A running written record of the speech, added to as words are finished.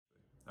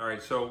All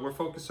right, so we're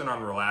focusing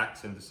on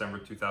relax in December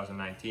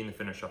 2019 to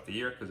finish up the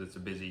year because it's a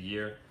busy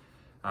year.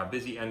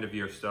 Busy end of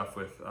year stuff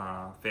with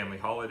family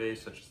holidays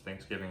such as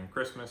Thanksgiving and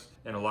Christmas,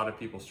 and a lot of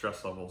people's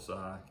stress levels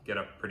get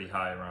up pretty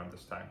high around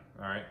this time.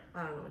 All right,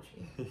 I don't know what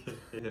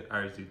you mean.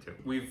 ours do too.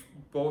 We've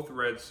both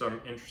read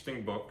some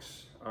interesting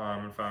books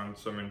and found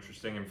some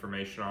interesting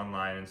information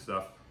online and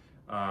stuff,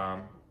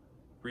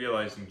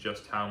 realizing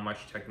just how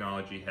much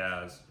technology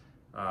has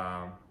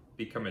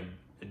become a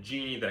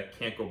genie that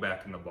can't go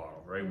back in the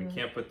bottle, right? We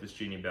can't put this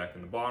genie back in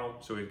the bottle,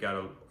 so we've got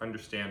to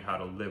understand how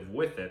to live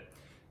with it.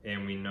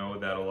 And we know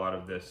that a lot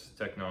of this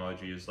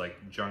technology is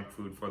like junk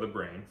food for the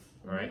brain,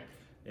 right?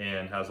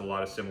 And has a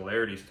lot of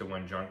similarities to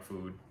when junk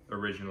food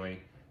originally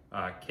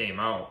came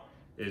out.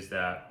 Is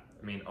that,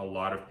 I mean, a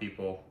lot of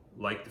people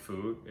liked the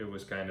food. It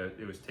was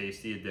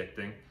tasty,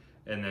 addicting,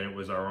 and then it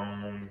was our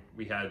own.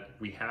 We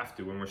have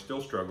to, and we're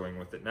still struggling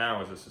with it now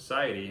as a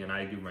society. And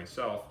I do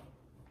myself.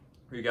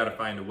 We got to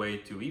find a way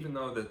to, even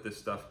though that this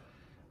stuff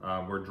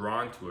we're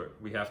drawn to it,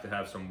 we have to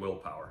have some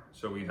willpower.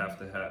 So we've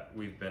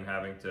been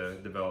having to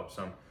develop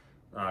some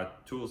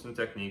tools and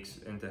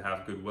techniques and to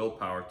have good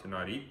willpower to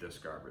not eat this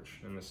garbage.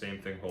 And the same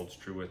thing holds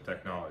true with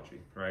technology,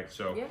 right?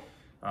 So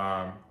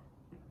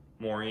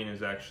Maureen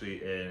is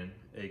actually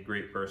a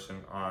great person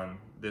on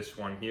this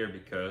one here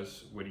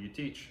because what do you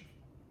teach?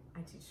 I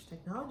teach a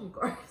technology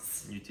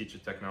course. You teach a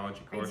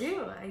technology course? I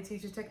do. I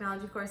teach a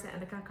technology course at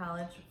Endicott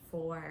College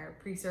for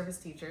pre-service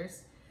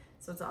teachers.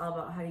 So it's all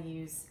about how to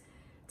use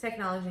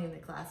technology in the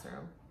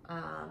classroom.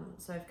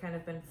 So I've kind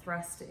of been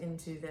thrust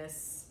into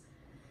this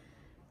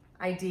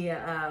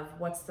idea of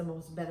what's the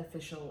most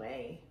beneficial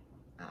way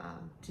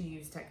to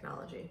use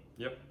technology.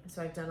 Yep.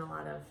 So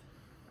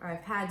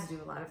I've had to do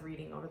a lot of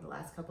reading over the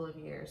last couple of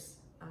years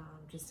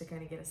just to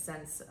kind of get a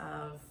sense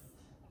of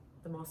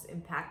the most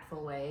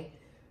impactful way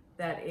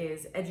that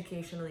is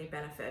educationally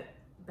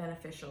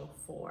beneficial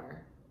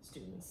for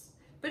students.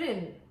 But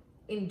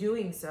in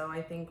doing so,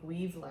 I think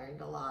we've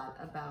learned a lot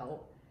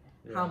about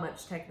how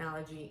much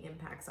technology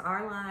impacts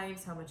our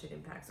lives, how much it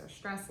impacts our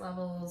stress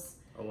levels.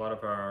 A lot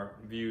of our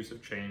views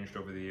have changed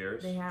over the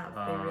years. They have,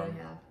 they really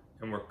have.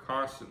 And we're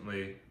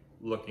constantly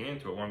looking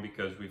into it. One,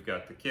 because we've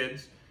got the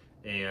kids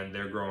and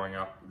they're growing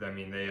up. I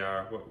mean, they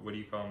are, what do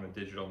you call them, the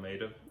digital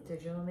native?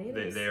 Digital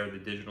natives. They are the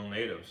digital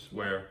natives,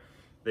 where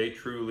they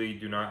truly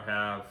do not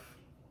have,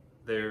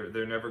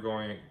 they're never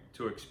going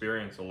to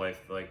experience a life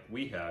like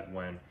we had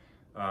when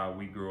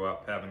we grew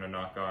up having to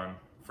knock on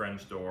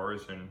friends'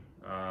 doors and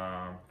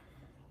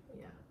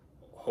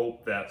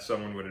hope that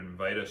someone would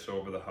invite us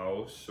over the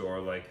house, or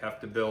like have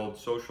to build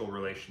social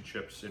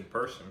relationships in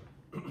person.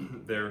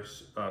 Their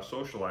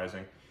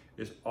socializing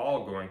is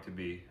all going to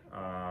be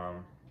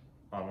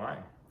online.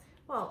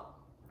 Well,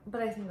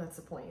 but I think that's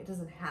the point. It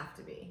doesn't have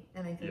to be.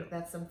 And I think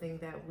that's something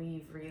that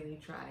we've really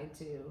tried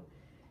to,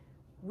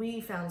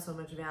 we found so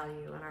much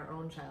value in our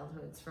own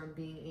childhoods from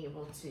being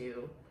able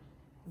to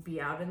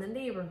be out in the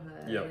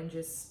neighborhood and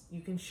just,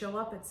 you can show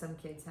up at some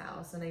kid's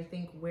house. And I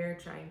think we're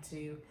trying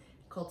to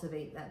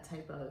cultivate that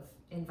type of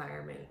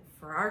environment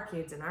for our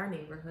kids in our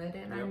neighborhood,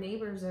 and our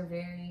neighbors are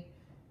very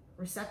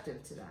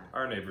receptive to that.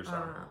 Our neighbors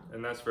are,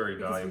 and that's very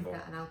valuable. We've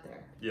gotten out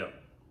there.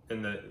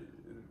 And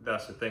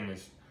that's the thing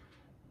is,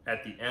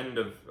 at the end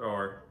of,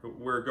 or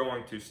we're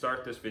going to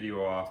start this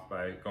video off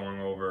by going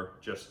over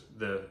just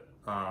the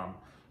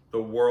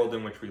world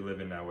in which we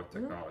live in now with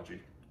technology,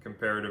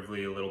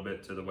 comparatively a little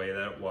bit to the way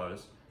that it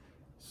was.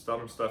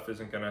 Some stuff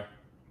isn't gonna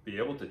be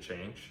able to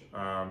change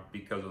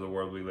because of the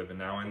world we live in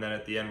now. And then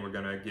at the end, we're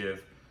gonna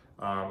give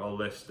a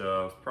list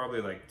of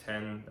probably like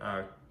 10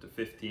 to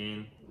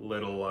 15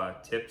 little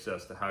tips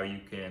as to how you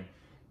can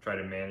try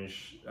to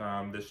manage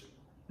this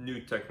new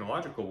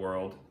technological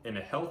world in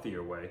a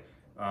healthier way,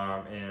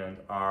 and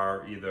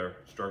our either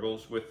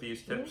struggles with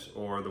these tips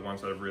or the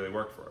ones that have really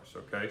worked for us.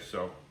 Okay,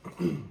 so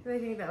I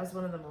think that was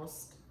one of the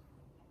most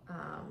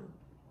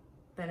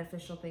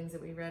beneficial things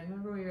that we read.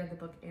 Remember we read the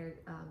book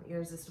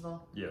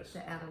Irresistible? Yes.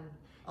 The Adam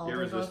Alda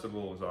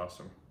Irresistible book? was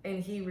awesome.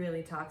 And he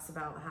really talks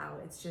about how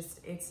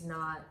it's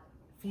not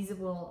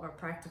feasible or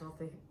practical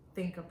to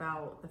think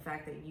about the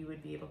fact that you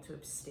would be able to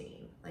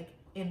abstain. Like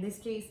in this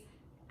case,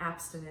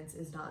 abstinence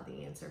is not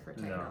the answer for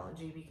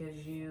technology because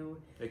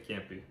it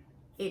can't be.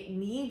 It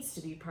needs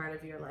to be part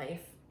of your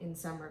life in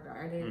some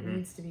regard. It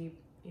needs to be,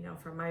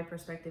 from my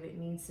perspective, it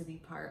needs to be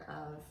part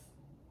of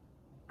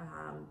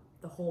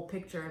the whole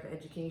picture of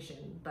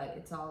education, but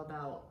it's all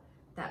about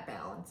that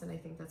balance. And I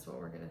think that's what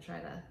we're going to try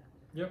to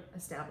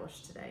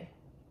establish today.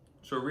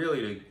 So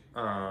really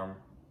to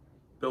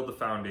build the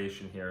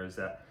foundation here is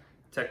that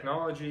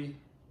technology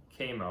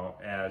came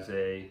out as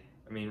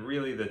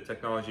really the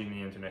technology and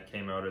the internet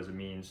came out as a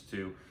means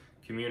to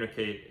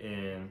communicate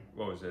in,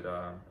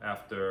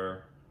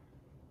 after,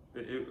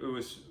 it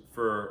was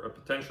for a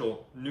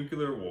potential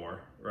nuclear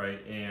war,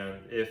 right? And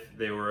if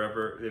there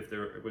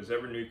was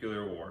ever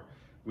nuclear war,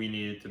 we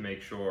needed to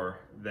make sure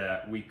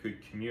that we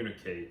could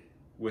communicate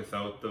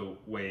without the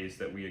ways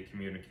that we had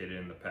communicated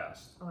in the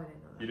past. Oh, I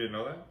didn't know that. You didn't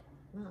know that?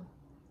 No.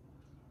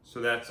 So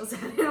that's Was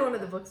that in one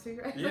of the books we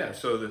read? yeah.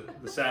 So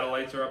the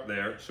satellites are up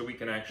there, so we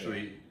can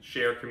actually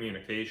share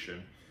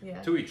communication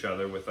Yeah. to each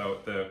other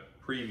without the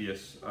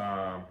previous,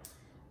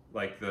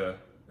 like the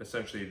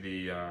essentially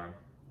the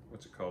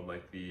what's it called,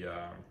 like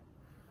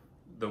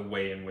the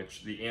way in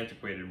which the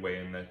antiquated way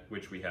in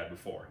which we had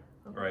before,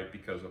 right?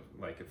 Because of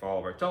like if all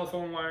of our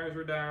telephone wires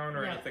were down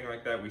or anything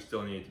like that, we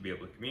still need to be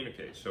able to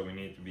communicate. So we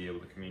need to be able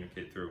to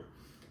communicate through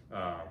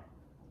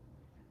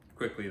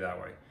quickly that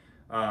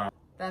way.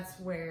 That's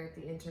where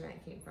the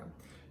internet came from.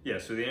 Yeah,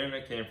 so the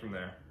internet came from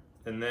there.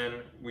 And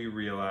then we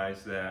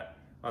realized that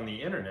on the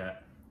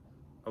internet,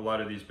 a lot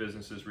of these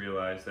businesses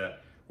realize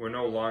that we're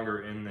no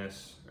longer in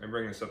this, I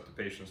bring this up to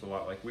patients a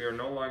lot, like we are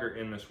no longer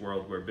in this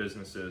world where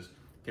businesses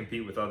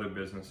compete with other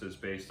businesses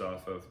based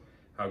off of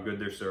how good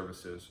their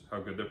service is, how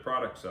good their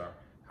products are,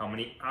 how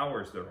many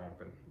hours they're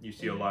open. You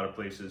see a lot of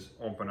places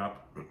open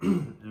up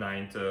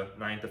 9 to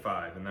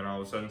 5, and then all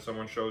of a sudden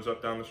someone shows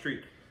up down the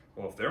street.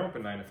 Well, if they're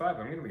open 9 to 5,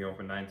 I'm going to be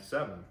open 9 to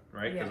 7,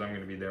 right? Because I'm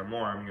going to be there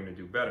more, I'm going to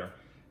do better.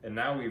 And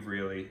now we've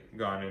really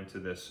gone into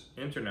this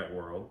internet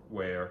world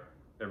where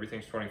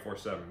everything's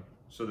 24/7.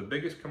 So the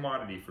biggest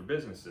commodity for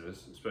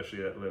businesses,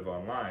 especially that live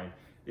online,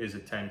 is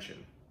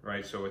attention,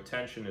 right? So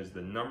attention is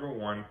the number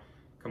one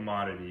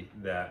commodity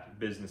that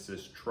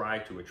businesses try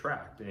to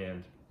attract.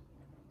 And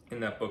in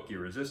that book,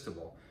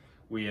 Irresistible,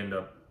 we end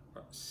up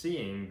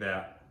seeing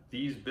that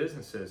these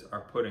businesses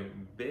are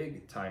putting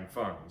big time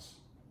funds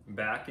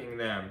backing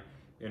them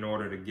in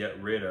order to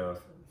get rid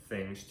of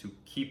things to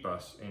keep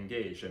us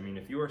engaged. I mean,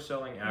 if you are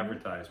selling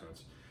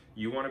advertisements,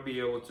 you want to be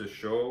able to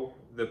show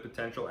the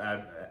potential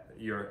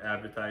your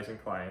advertising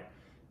client,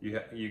 you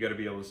got to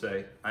be able to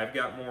say, I've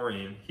got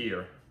Maureen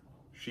here.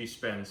 She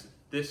spends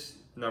this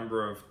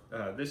number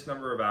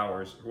of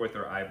hours with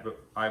her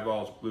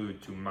eyeballs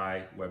glued to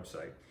my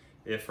website.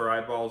 If her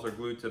eyeballs are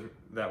glued to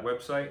that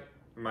website,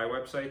 my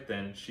website,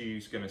 then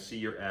she's going to see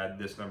your ad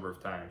this number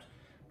of times.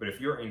 But if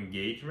your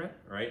engagement,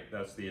 right,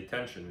 that's the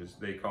attention, is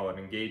they call it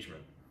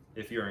engagement.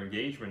 If your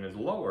engagement is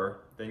lower,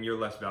 then you're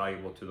less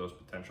valuable to those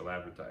potential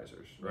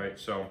advertisers, right?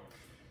 So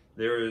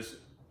there is,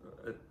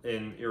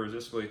 in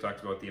Irresistible, he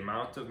talks about the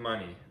amount of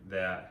money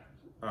that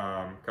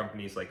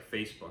companies like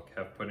Facebook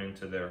have put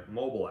into their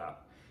mobile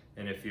app.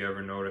 And if you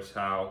ever notice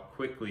how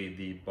quickly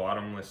the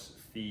bottomless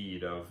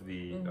feed of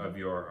of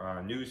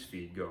your news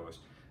feed goes,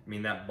 I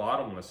mean, that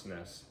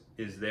bottomlessness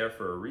is there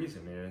for a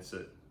reason, and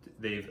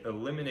they've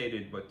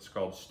eliminated what's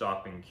called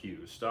stopping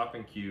queues.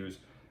 Stopping queues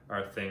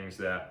are things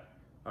that,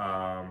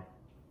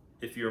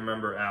 if you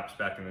remember apps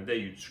back in the day,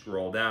 you'd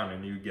scroll down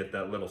and you'd get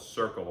that little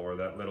circle, or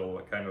that little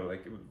kind of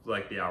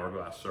like the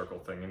hourglass circle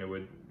thing, and it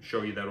would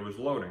show you that it was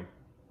loading.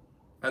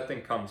 That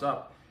thing comes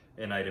up,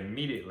 and I'd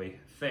immediately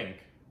think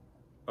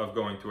of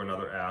going to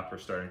another app or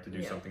starting to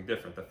do something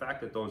different. The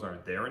fact that those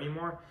aren't there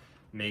anymore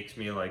makes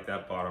me like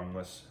that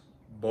bottomless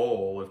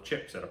bowl of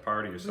chips at a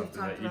party or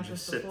something, that you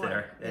just sit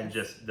there and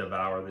just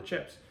devour the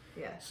chips.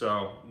 Yeah.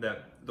 So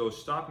that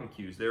those stopping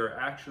queues, they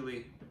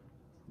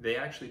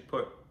actually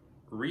put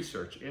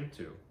research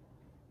into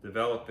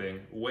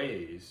developing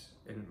ways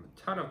and a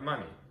ton of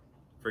money.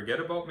 Forget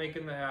about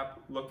making the app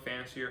look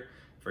fancier.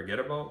 Forget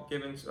about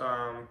giving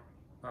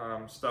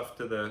stuff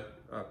to the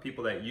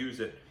people that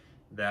use it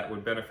that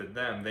would benefit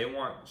them. They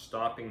want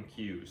stopping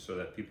queues so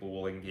that people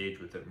will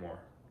engage with it more.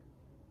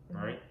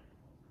 All right.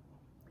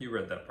 You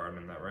read that part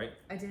in that, right?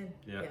 I did.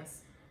 Yeah.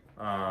 Yes.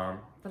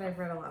 But I've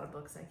read a lot of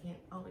books. I can't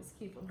always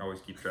keep them. Always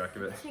keep track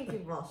of it. I can't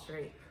keep them all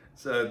straight.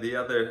 So the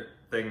other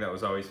thing that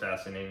was always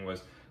fascinating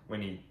was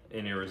when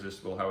in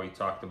Irresistible, how he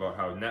talked about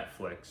how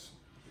Netflix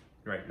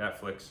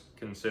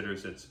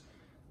considers its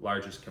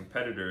largest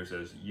competitors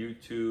as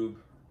YouTube,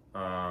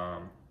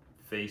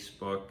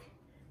 Facebook,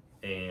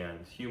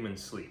 and Human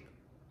Sleep.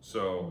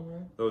 So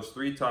those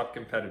three top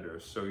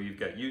competitors. So you've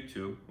got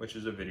YouTube, which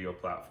is a video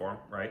platform,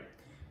 right?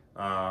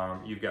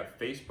 You've got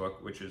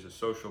Facebook, which is a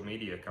social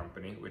media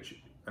company,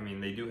 which, I mean,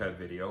 they do have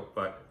video,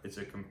 but it's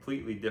a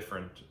completely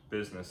different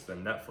business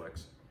than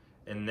Netflix.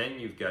 And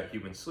then you've got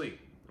Human Sleep,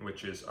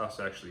 which is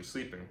us actually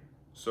sleeping.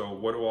 So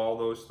what do all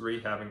those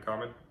three have in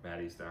common?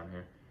 Maddie's down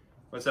here.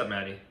 What's up,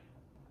 Maddie?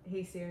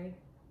 Hey Siri,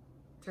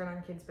 turn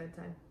on kids'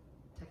 bedtime.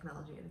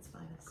 Technology at its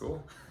finest.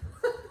 Cool.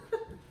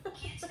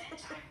 Kids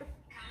bedtime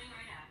coming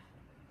right up.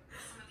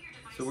 Some of your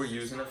devices So we're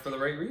using it for the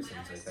right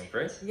reasons, I think,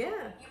 right? Yeah.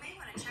 You may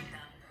want to check them.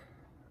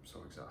 I'm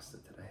so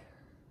exhausted today.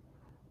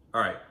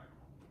 All right.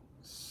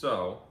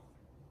 So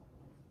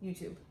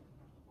YouTube,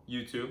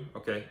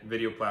 okay,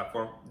 video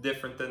platform,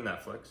 different than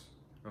Netflix,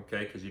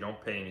 okay, because you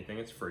don't pay anything,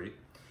 it's free.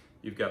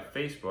 You've got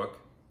Facebook,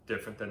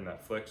 different than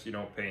Netflix, you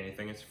don't pay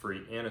anything, it's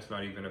free, and it's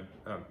not even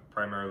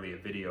primarily a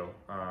video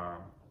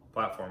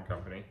platform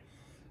company.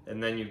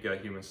 And then you've got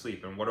Human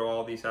Sleep, and what do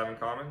all these have in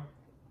common?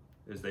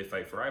 Is they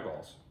fight for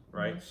eyeballs,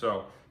 right?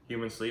 So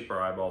Human Sleep,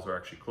 our eyeballs are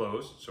actually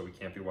closed, so we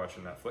can't be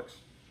watching Netflix,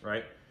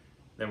 right?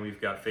 Then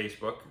we've got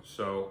Facebook,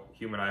 so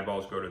human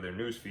eyeballs go to their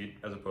news feed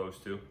as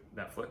opposed to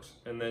Netflix.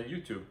 And then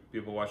YouTube,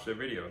 people watch their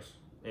videos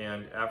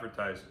and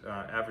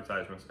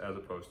advertisements as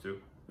opposed to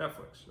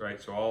Netflix,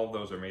 right? So all of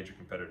those are major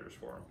competitors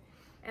for them.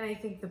 And I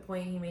think the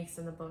point he makes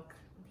in the book,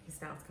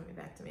 because now it's coming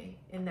back to me,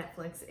 in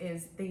Netflix,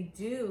 is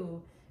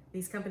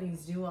these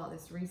companies do all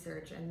this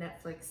research, and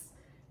Netflix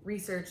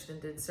researched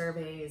and did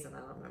surveys, and I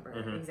don't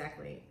remember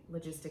exactly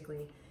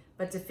logistically,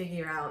 but to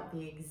figure out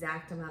the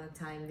exact amount of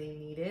time they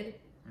needed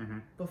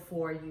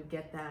before you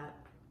get that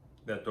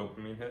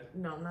dopamine hit.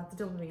 No, not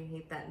the dopamine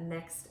hit. That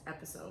next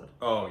episode.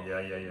 Oh yeah.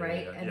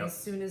 Right, yeah, and as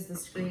soon as the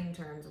screen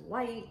turns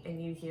white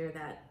and you hear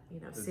that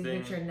The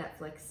signature ding.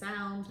 Netflix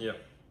sound, Yep.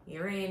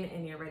 you're in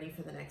and you're ready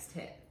for the next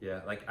hit.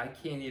 Yeah, like I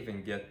can't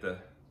even get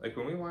like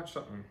when we watch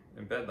something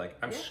in bed, like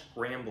I'm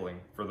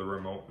scrambling for the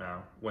remote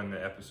now when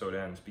the episode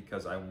ends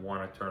because I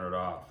want to turn it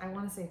off. I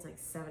want to say it's like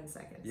 7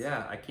 seconds.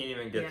 Yeah, I can't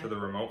even get to the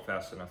remote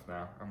fast enough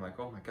now. I'm like,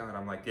 oh my God,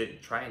 I'm like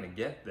trying to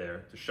get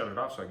there to shut it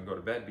off so I can go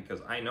to bed,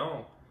 because I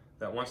know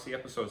that once the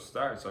episode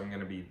starts, I'm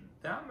going to be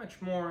that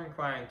much more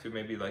inclined to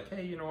maybe like,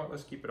 hey, you know what,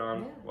 let's keep it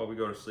on while we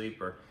go to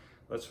sleep, or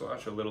let's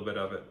watch a little bit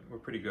of it. We're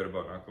pretty good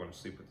about not going to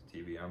sleep with the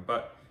TV on,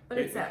 but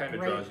it kind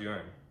of draws you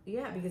in.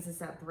 Yeah, because it's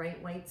that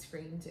bright white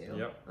screen too.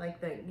 Yep.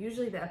 Like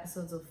usually the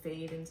episodes will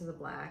fade into the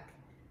black,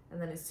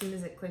 and then as soon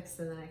as it clicks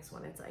to the next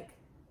one, it's like,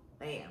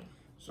 bam,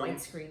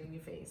 white screen in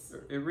your face.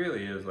 It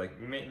really is like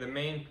the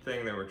main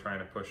thing that we're trying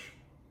to push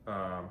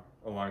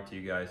along to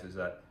you guys is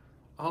that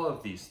all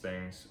of these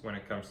things, when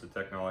it comes to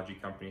technology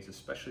companies,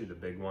 especially the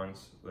big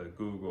ones, the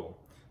Google,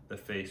 the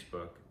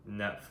Facebook,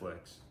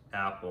 Netflix,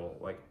 Apple,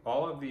 like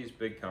all of these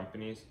big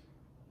companies,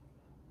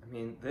 I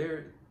mean,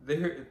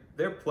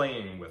 they're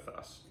playing with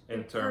us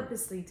in terms.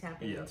 Purposely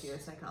tapping into your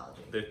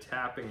psychology. They're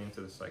tapping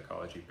into the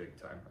psychology big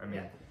time. I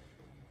mean,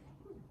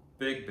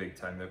 big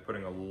time. They're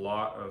putting a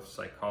lot of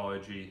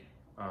psychology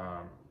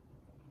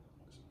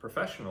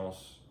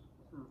professionals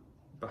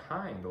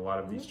behind a lot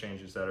of these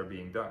changes that are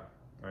being done,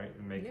 right?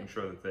 And making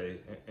sure that they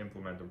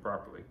implement them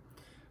properly.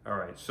 All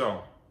right,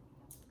 so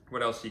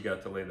what else you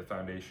got to lay the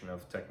foundation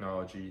of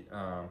technology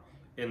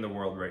in the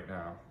world right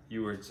now?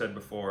 You had said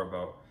before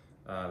about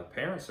the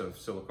parents of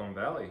Silicon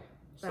Valley,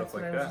 stuff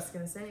like that. That's what I was just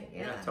going to say,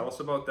 yeah. Tell us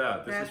about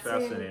that. This is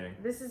fascinating.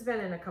 This has been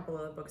in a couple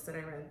of the books that I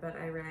read, but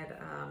I read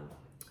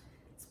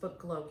this book,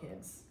 Glow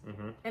Kids.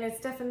 And it's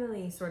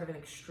definitely sort of an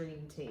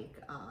extreme take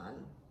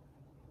on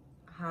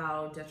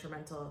how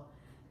detrimental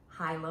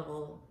high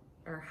level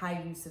or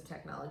high use of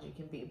technology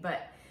can be.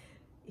 But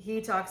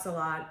he talks a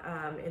lot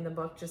in the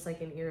book, just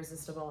like in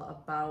Irresistible,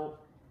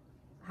 about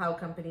how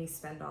companies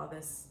spend all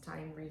this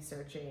time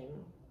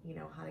researching,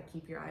 how to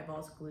keep your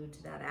eyeballs glued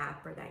to that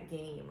app or that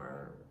game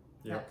or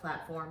that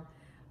platform.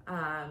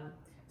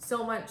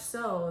 So much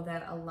so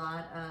that a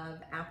lot of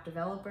app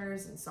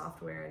developers and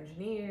software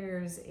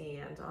engineers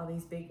and all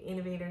these big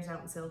innovators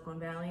out in Silicon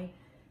Valley,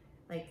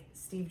 like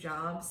Steve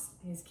Jobs,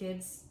 his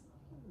kids,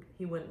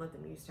 he wouldn't let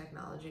them use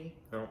technology.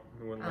 No,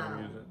 he wouldn't let them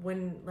use it.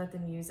 Wouldn't let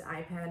them use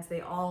iPads. They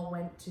all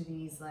went to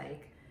these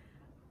like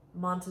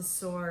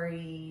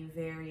Montessori,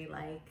 very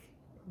like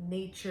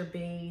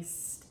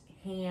nature-based,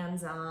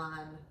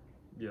 hands-on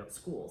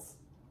schools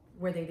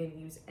where they didn't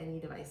use any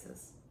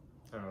devices.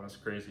 Oh, that's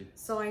crazy.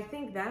 So I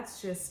think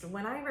that's just,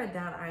 when I read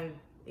that,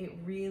 it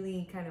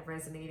really kind of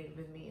resonated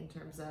with me in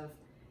terms of,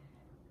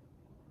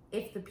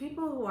 if the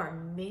people who are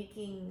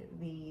making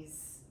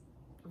these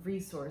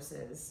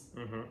resources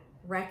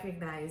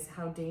recognize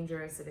how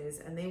dangerous it is,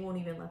 and they won't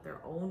even let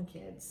their own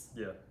kids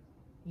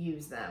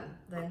use them,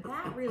 then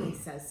that really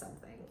says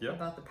something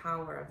about the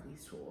power of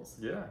these tools.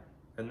 Yeah,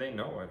 and they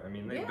know it. I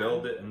mean, they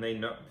build it, and they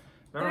know.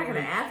 They're not going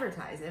to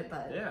advertise it,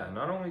 but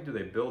not only do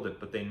they build it,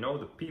 but they know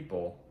the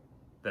people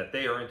that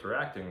they are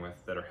interacting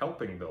with that are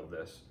helping build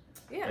this,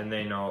 and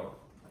they know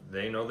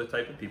the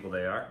type of people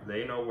they are.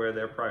 They know where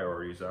their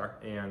priorities are,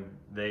 and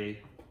they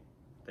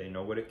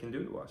know what it can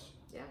do to us.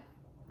 Yeah.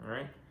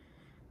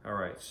 All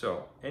right.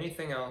 So,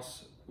 anything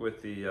else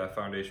with the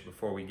foundation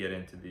before we get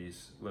into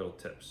these little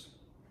tips?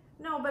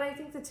 No, but I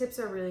think the tips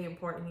are really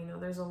important.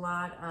 There's a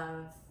lot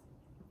of.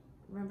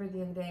 Remember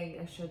the other day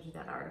I showed you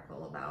that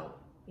article about.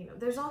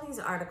 There's all these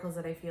articles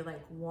that I feel like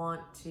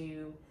want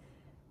to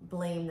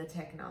blame the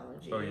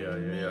technology. Oh yeah.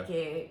 Make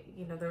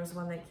it. There was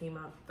one that came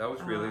up. That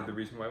was really the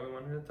reason why we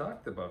wanted to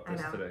talk about this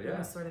today. Yeah. It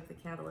was sort of the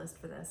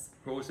catalyst for this.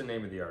 What was the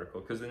name of the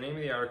article? Because the name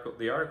of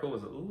the article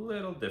was a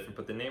little different,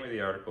 but the name of the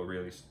article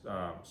really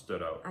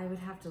stood out. I would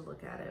have to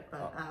look at it,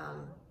 but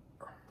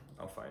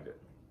I'll find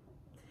it.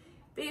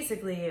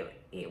 Basically,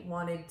 it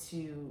wanted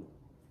to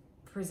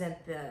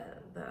present the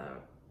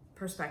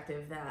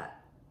perspective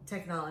that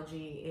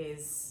technology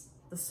is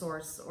the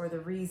source or the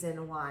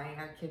reason why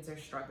our kids are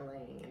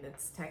struggling, and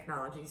it's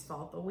technology's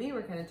fault. But we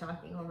were kind of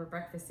talking over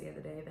breakfast the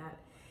other day that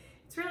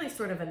it's really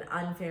sort of an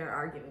unfair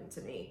argument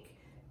to make,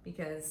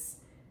 because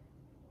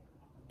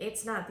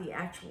it's not the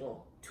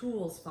actual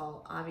tool's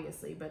fault,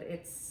 obviously, but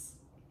it's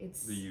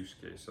the use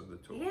case of the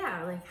tool.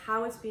 Yeah, like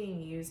how it's being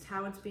used,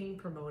 how it's being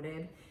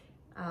promoted,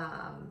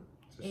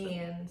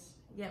 and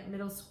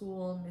middle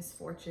school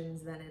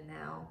misfortunes then and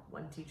now,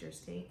 one teacher's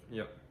take.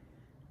 Yep.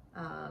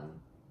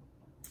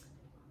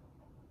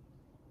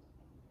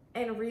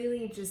 And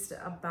really just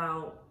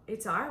about,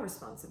 it's our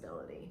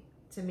responsibility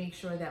to make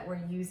sure that we're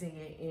using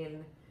it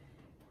in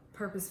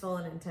purposeful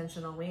and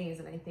intentional ways.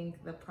 And I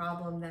think the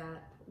problem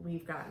that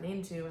we've gotten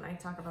into, and I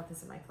talk about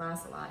this in my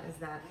class a lot, is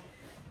that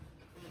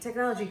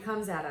technology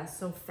comes at us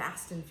so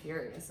fast and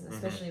furious, and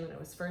especially when it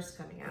was first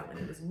coming out, when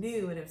it was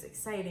new and it was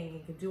exciting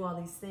and could do all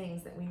these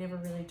things, that we never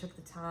really took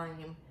the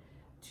time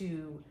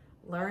to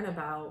learn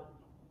about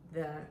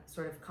the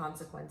sort of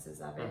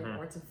consequences of it,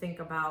 or to think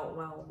about,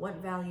 well, what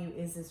value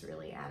is this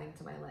really adding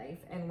to my life?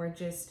 And we're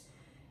just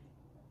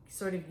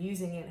sort of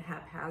using it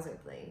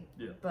haphazardly.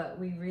 But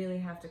we really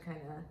have to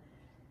kind of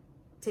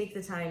take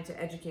the time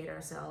to educate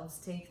ourselves,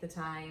 take the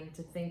time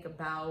to think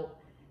about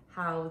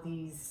how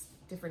these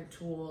different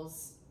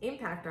tools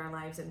impact our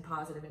lives in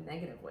positive and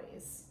negative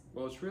ways.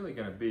 Well, it's really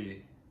going to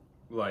be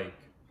like,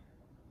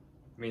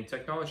 I mean,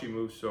 technology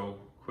moves so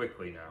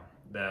quickly now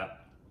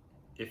that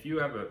if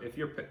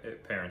you're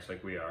parents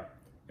like we are,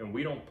 and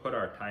we don't put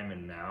our time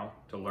in now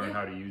to learn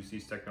how to use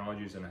these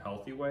technologies in a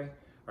healthy way,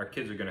 our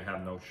kids are going to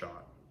have no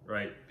shot,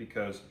 right?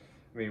 Because,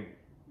 I mean,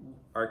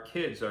 our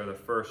kids are the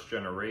first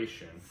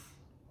generation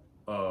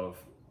of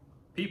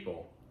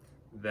people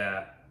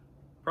that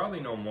probably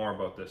know more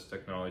about this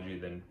technology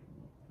than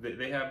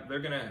they're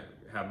going to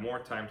have more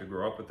time to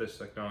grow up with this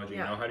technology,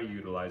 know how to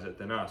utilize it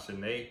than us.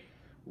 And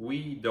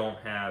we don't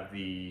have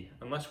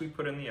unless we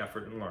put in the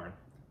effort and learn,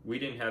 we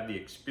didn't have the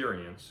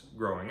experience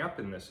growing up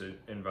in this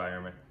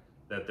environment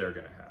that they're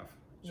going to have.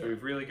 So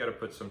we've really got to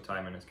put some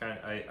time in. It's kind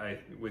of, I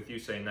with you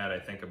saying that, I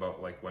think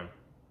about like when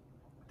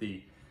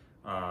the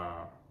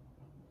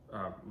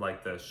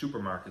like the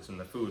supermarkets and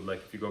the food, like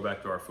if you go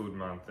back to our food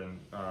month and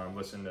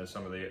listen to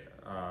some of the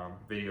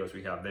videos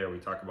we have there, we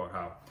talk about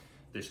how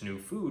this new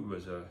food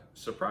was a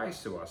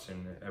surprise to us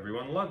and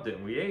everyone loved it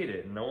and we ate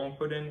it and no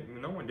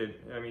one did.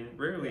 I mean,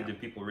 rarely did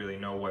people really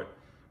know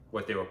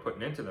what they were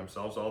putting into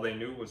themselves. All they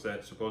knew was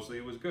that supposedly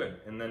it was good.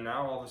 And then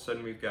now all of a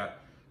sudden we've got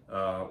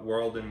a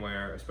world in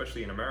where,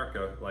 especially in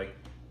America, like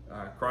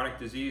chronic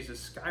disease is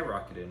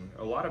skyrocketing.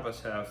 A lot of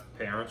us have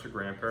parents or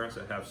grandparents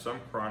that have some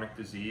chronic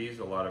disease,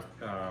 a lot of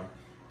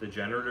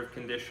degenerative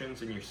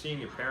conditions, and you're seeing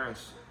your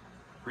parents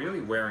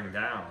really wearing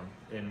down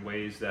in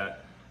ways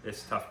that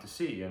it's tough to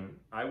see. And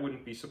I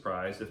wouldn't be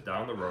surprised if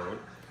down the road,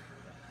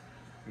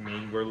 I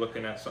mean, we're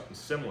looking at something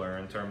similar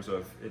in terms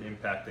of it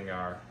impacting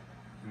our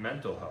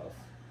mental health.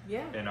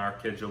 And our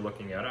kids are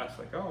looking at us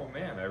like, oh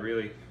man, I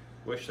really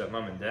wish that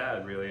mom and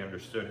dad really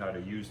understood how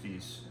to use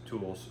these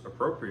tools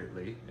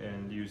appropriately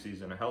and use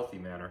these in a healthy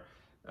manner,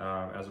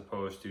 as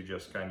opposed to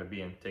just kind of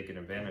being taken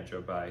advantage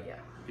of by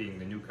being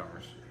the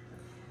newcomers.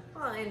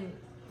 Well, and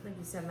like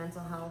you said,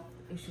 mental health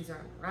issues are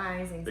on the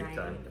rise, anxiety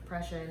and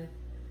depression.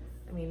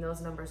 I mean, those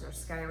numbers are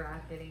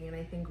skyrocketing, and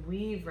I think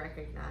we've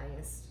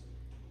recognized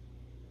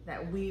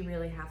that we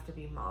really have to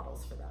be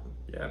models for them.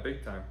 Yeah,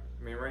 big time.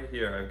 I mean, right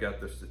here, I've got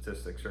the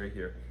statistics right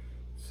here.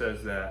 It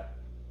says that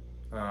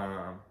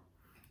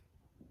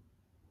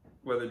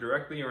whether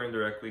directly or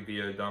indirectly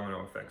via domino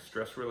effect,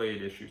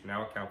 stress-related issues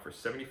now account for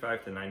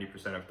 75 to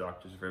 90% of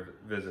doctors'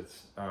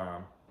 visits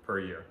per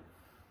year.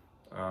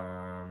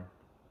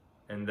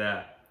 And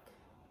that,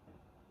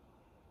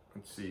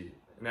 let's see,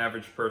 an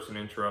average person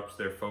interrupts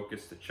their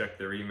focus to check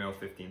their email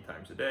 15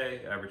 times a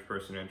day. Average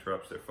person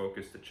interrupts their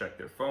focus to check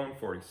their phone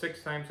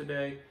 46 times a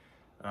day.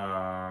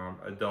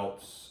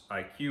 Adults'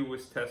 IQ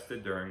was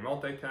tested during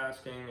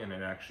multitasking, and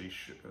it actually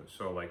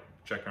so like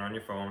checking on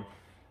your phone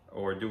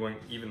or doing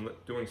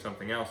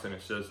something else, and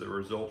it says the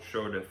results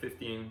showed a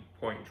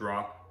 15-point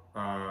drop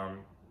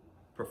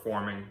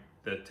performing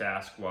the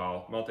task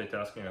while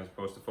multitasking as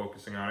opposed to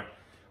focusing on it,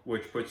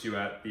 which puts you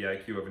at the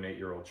IQ of an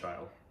 8-year-old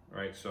child,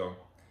 right? So,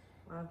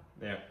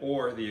 yeah,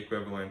 or the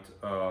equivalent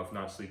of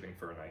not sleeping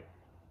for a night.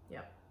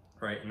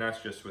 Right, and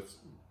that's just with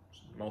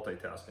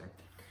multitasking.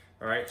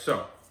 All right,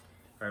 so.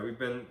 All right, we've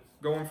been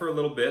going for a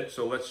little bit,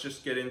 so let's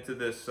just get into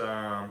this.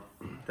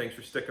 Thanks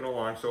for sticking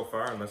along so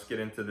far, and let's get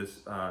into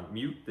this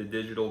Mute the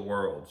Digital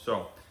World.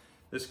 So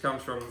this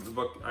comes from the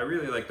book. I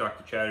really like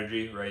Dr.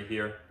 Chatterjee right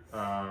here.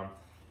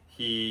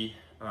 He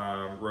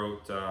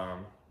wrote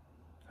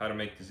How to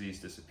Make Disease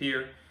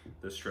Disappear,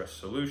 The Stress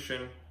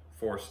Solution,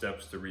 4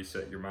 Steps to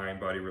Reset Your Mind,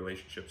 Body,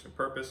 Relationships, and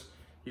Purpose.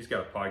 He's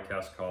got a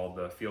podcast called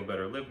Feel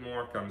Better, Live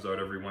More, comes out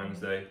every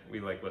Wednesday. We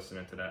like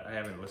listening to that. I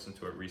haven't listened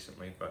to it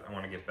recently, but I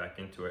want to get back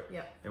into it.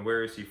 And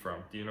where is he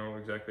from? Do you know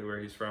exactly where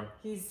he's from?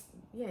 He's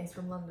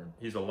from London.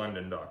 He's a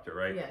London doctor,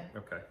 right? Yeah.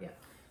 Okay.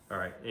 All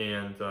right.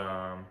 And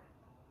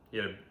he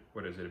had,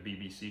 a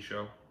BBC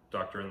show,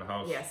 Doctor in the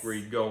House, where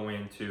he'd go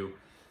into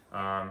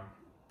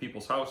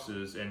people's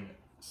houses and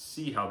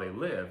see how they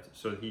lived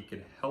so he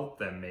could help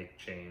them make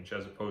change,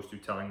 as opposed to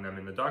telling them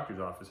in the doctor's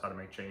office how to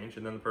make change,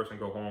 and then the person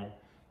go home,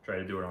 try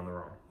to do it on their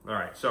own. All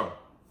right, so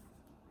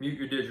Mute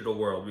Your Digital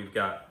World. We've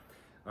got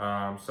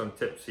some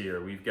tips here.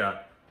 We've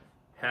got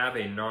have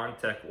a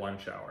non-tech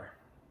lunch hour.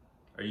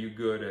 Are you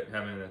good at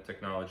having the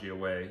technology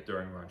away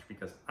during lunch?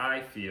 Because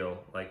I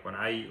feel like when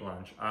I eat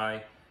lunch,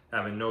 I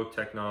have no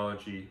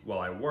technology while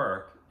I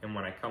work, and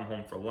when I come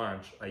home for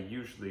lunch, I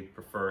usually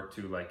prefer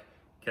to like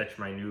catch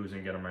my news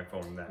and get on my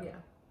phone then.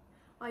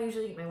 Well, I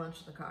usually eat my lunch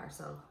in the car,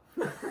 so.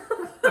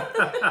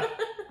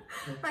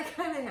 I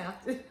kind of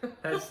have to.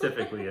 That's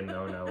typically a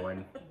no-no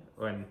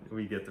when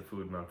we get to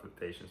food month with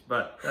patients,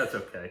 but that's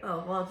okay.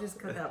 Oh, well, just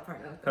cut that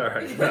part out. All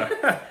right.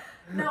 No.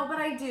 No, but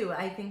I do.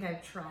 I think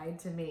I've tried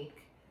to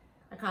make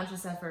a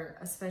conscious effort,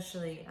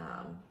 especially,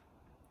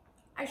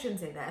 I shouldn't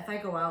say that. If I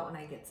go out and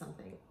I get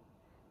something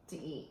to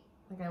eat,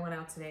 like I went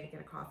out today to get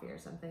a coffee or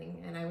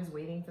something, and I was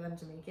waiting for them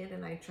to make it,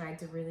 and I tried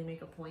to really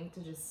make a point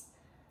to just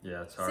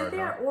It's hard. sit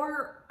there,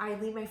 or I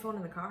leave my phone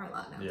in the car a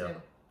lot now, too.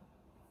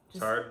 It's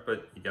hard,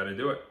 but you got to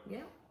do it. Yeah.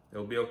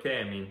 It'll be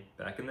okay. I mean,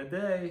 back in the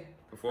day,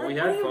 before we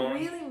Like, had what phones.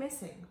 are you really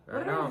missing? I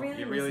What know, are you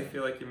you really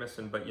feel like you're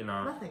missing, but you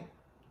know. Nothing.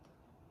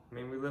 I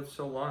mean, we lived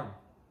so long.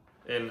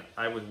 And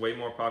I was way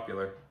more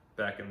popular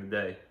back in the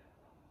day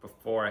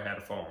before I had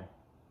a phone.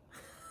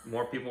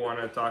 More people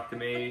wanted to talk to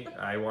me.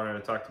 I wanted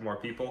to talk to more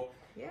people.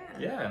 Yeah.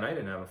 Yeah, and I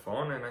didn't have a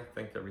phone, and I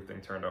think everything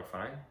turned out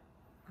fine.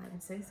 I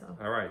would say so.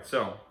 All right,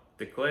 so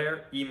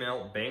declare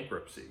email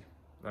bankruptcy.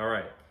 All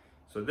right,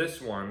 so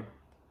this one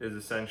is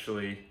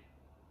essentially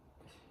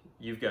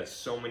you've got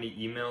so many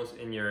emails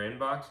in your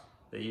inbox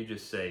that you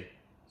just say,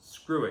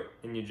 screw it,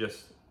 and you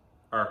just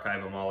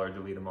archive them all or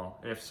delete them all.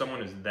 And if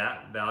someone is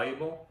that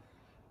valuable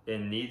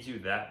and needs you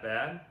that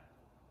bad,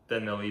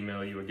 then they'll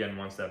email you again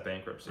once that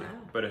bankruptcy. Wow.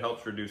 But it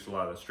helps reduce a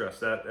lot of the stress.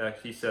 That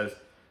he says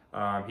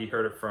he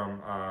heard it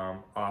from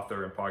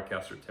author and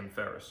podcaster Tim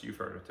Ferriss. You've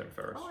heard of Tim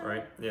Ferriss,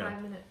 right? Yeah.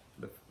 5 minute.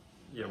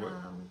 What?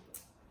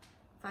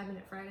 5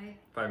 Minute Friday.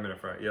 5 Minute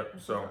Friday. Yep. Or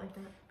So something like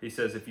that. he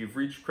says if you've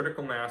reached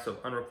critical mass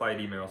of unreplied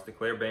emails,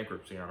 declare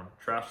bankruptcy on them.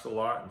 Trash the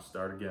lot and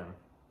start again.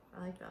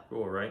 I like that.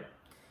 Cool, right?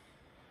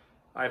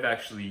 I've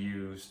actually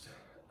used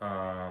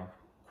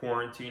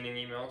quarantining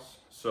emails.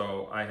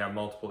 So I have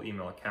multiple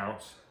email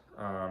accounts.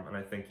 And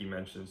I think he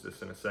mentions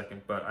this in a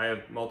second, but I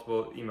have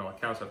multiple email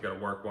accounts. I've got a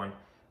work one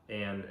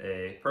and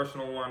a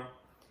personal one,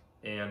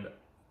 and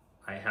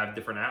I have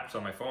different apps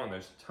on my phone.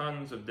 There's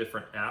tons of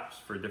different apps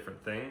for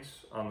different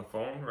things on the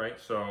phone, right?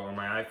 So on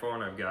my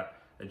iPhone, I've got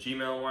a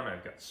Gmail one,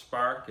 I've got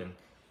Spark, and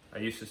I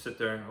used to sit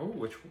there and,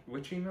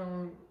 which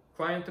email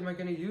client am I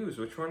going to use?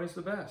 Which one is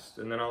the best?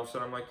 And then all of a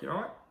sudden I'm like, you know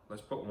what?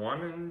 Let's put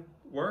one in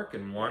work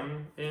and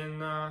one in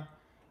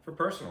for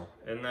personal.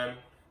 And then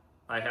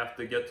I have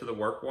to get to the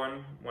work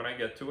one when I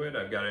get to it.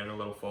 I've got it in a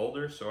little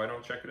folder so I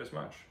don't check it as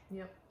much.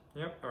 Yep.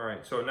 All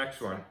right. So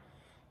next one,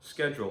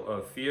 schedule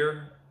a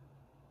fear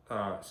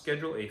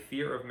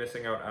of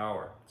missing out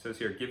hour. It says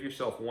here, give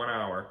yourself 1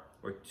 hour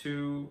or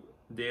 2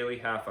 daily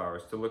half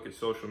hours to look at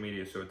social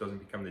media so it doesn't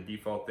become the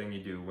default thing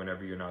you do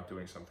whenever you're not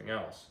doing something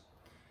else.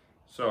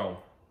 So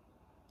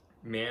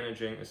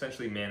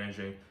essentially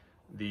managing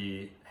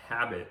the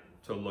habit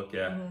to look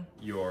at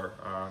your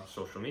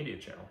social media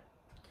channel.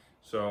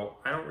 So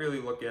I don't really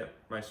look at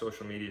my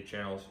social media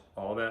channels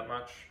all that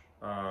much.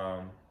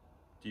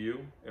 Do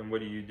you? And what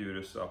do you do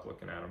to stop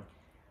looking at them?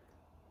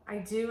 I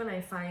do, and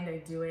I find I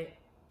do it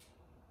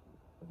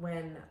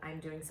when I'm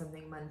doing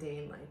something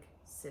mundane, like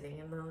sitting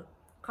in the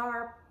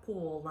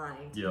carpool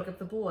line to pick up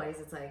the boys.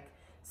 It's like,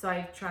 so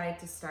I've tried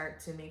to start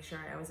to make sure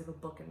I always have a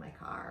book in my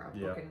car, a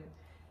book in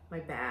my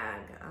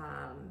bag,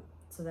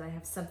 so that I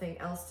have something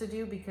else to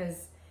do,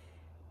 because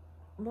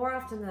more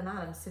often than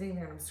not, I'm sitting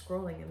there and I'm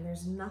scrolling and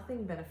there's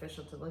nothing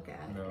beneficial to look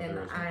at. No, and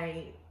there isn't.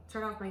 I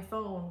turn off my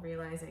phone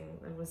realizing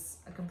it was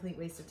a complete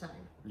waste of time.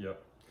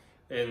 Yep.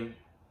 And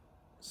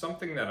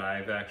something that I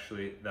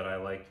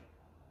like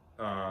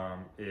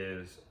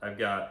is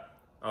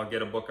I'll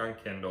get a book on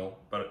Kindle,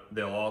 but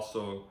they'll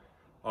also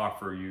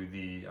offer you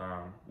the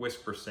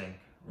Whisper Sync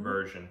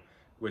version,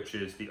 which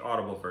is the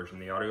Audible version,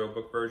 the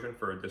audiobook version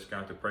for a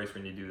discounted price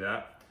when you do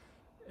that.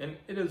 And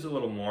it is a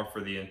little more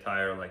for the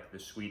entire, the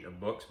suite of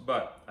books,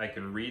 but I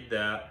can read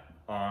that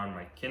on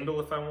my Kindle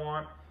if I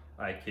want.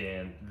 I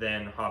can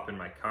then hop in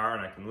my car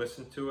and I can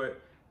listen to it.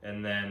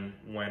 And then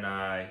when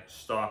I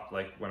stop,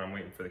 when I'm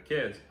waiting for the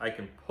kids, I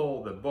can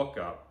pull the book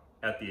up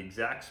at the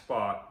exact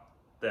spot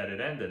that it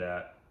ended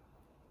at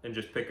and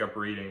just pick up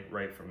reading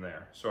right from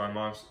there. So I'm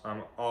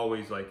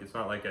always it's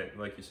not like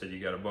like you said, you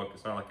got a book.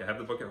 It's not like I have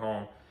the book at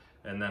home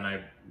and then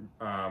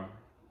I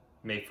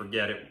may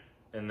forget it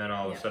and then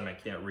all of a sudden I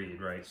can't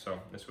read, right? So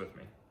it's with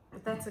me.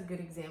 But that's a good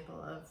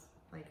example of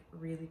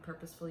really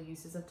purposeful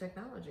uses of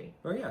technology.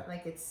 Oh yeah.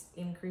 It's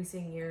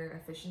increasing your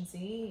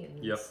efficiency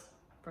and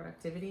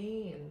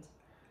productivity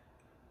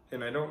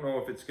and I don't know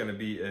if it's going to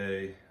be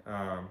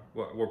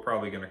we're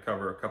probably going to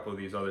cover a couple of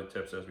these other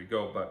tips as we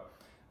go, but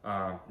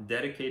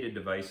dedicated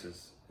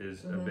devices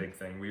is a big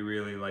thing. We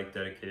really like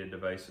dedicated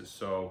devices.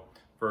 So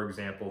for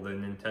example, the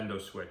Nintendo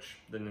Switch.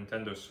 The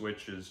Nintendo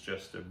Switch is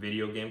just a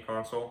video game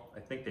console. I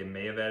think they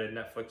may have added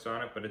Netflix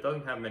on it, but it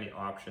doesn't have many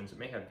options. It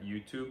may have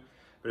YouTube,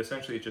 but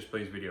essentially it just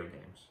plays video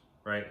games,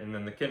 right? And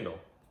then the Kindle,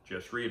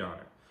 just read on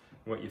it.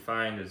 What you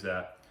find is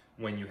that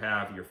when you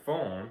have your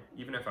phone,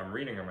 even if I'm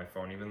reading on my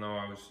phone, even though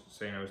I was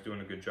saying I was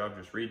doing a good job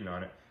just reading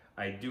on it,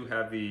 I do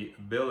have the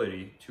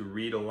ability to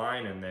read a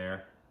line in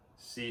there,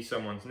 see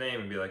someone's name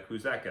and be like,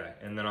 who's that guy?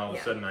 And then all of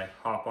a sudden I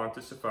hop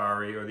onto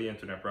Safari or the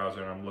internet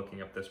browser and I'm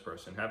looking up this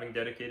person. Having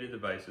dedicated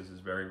devices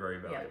is very, very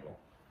valuable.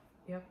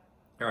 Yep.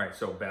 All right,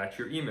 so batch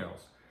your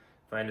emails.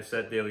 Find a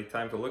set daily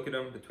time to look at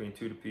them between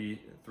 2 to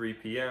 3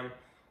 p.m.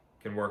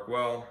 Can work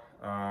well.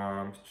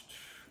 Oh,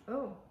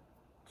 do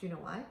you know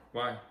why?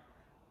 Why?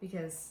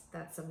 Because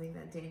that's something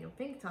that Daniel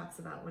Pink talks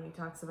about when he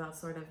talks about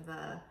sort of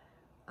the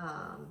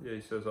Yeah,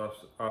 he says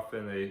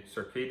often a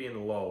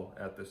circadian lull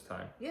at this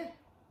time. yeah.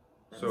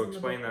 That So was in the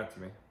explain book. that to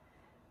me.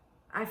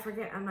 I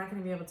forget. I'm not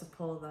going to be able to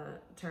pull the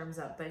terms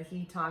up, but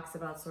he talks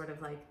about sort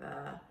of like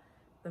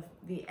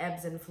the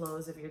ebbs and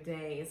flows of your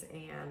days,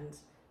 and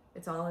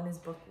it's all in his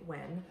book.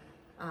 When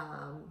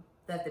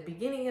that the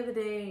beginning of the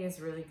day is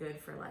really good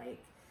for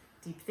like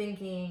deep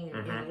thinking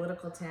and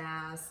analytical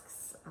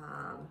tasks,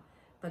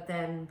 but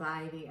then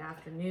by the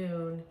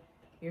afternoon,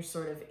 you're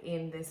sort of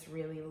in this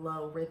really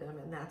low rhythm,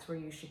 and that's where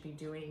you should be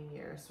doing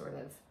your sort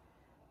of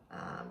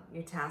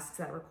your tasks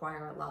that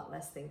require a lot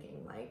less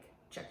thinking, like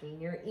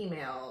checking your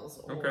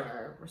emails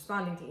or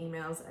responding to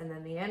emails. And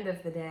then the end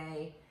of the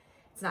day,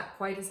 it's not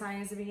quite as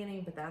high as the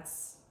beginning, but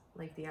that's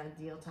like the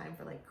ideal time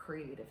for like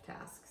creative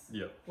tasks.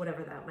 Yep.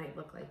 Whatever that might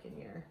look like in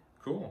your.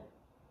 Cool.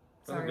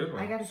 That's Sorry, a good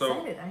one. I got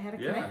excited. I had a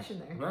connection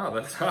there. No,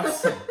 that's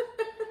awesome.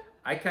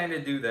 I kind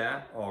of do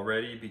that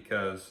already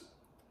because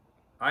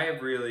I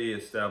have really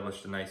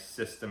established a nice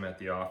system at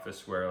the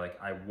office where like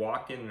I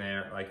walk in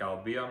there, like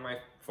I'll be on my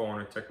phone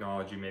or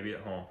technology, maybe at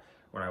home.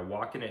 When I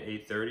walk in at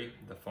 8:30,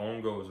 the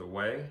phone goes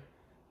away.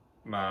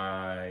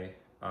 My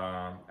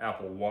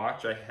Apple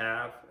Watch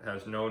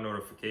has no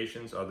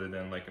notifications other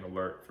than like an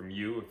alert from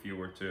you. If you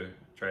were to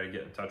try to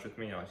get in touch with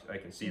me, I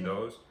can see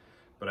those.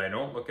 But I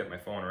don't look at my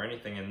phone or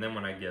anything. And then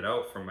when I get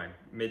out from my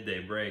midday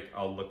break,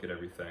 I'll look at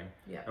everything.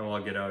 Yeah. And when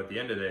I'll get out at the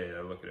end of the day,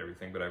 I'll look at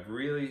everything. But I've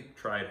really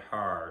tried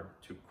hard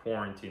to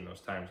quarantine those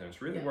times, and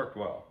it's really worked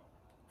well.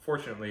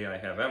 Fortunately, I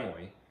have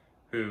Emily,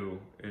 who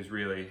is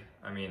really,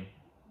 I mean,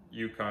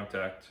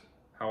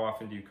 how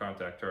often do you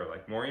contact her?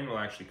 Like Maureen will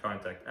actually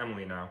contact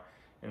Emily now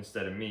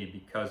instead of me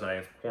because I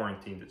have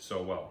quarantined it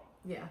so well.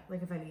 Yeah,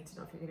 like if I need to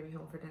know if you're going to be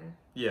home for dinner.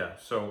 Yeah,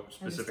 so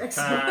specific text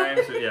her.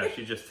 times. So yeah,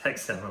 she just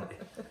texts Emily.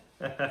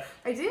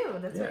 I do.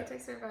 That's what I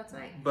text her about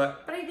tonight.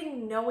 But I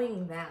think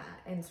knowing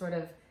that and sort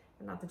of,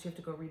 not that you have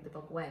to go read the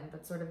book when,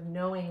 but sort of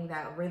knowing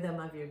that rhythm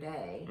of your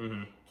day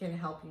can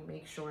help you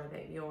make sure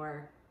that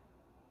you're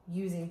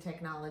using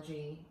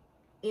technology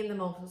in the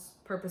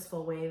most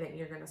purposeful way that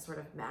you're going to sort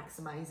of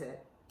maximize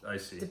it. I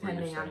see.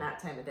 Depending on that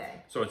time of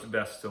day. So it's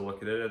best to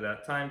look at it at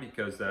that time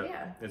because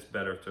it's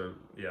better to,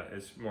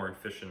 it's more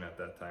efficient at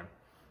that time.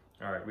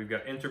 All right, we've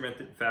got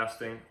intermittent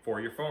fasting for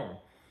your phone.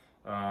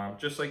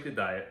 Just like the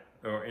diet,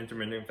 or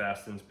intermittent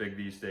fasting's big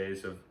these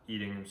days of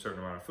eating a certain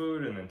amount of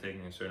food and then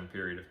taking a certain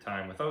period of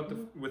time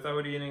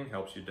without eating,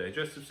 helps your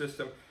digestive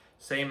system.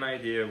 Same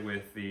idea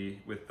with the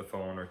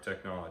phone or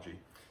technology.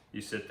 You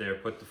sit there,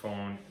 put the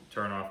phone,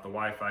 turn off the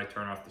Wi-Fi,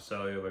 turn off the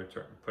cellular,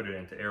 put it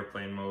into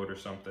airplane mode or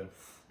something,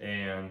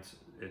 and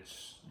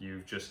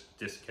you've just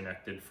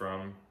disconnected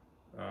from,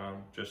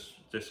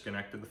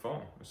 disconnected the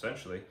phone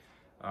essentially,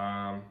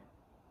 and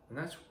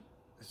it's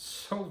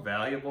so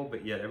valuable,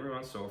 but yet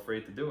everyone's so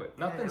afraid to do it.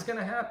 Nothing's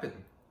gonna happen.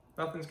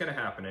 Nothing's gonna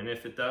happen, and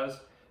if it does,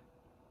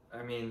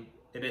 I mean,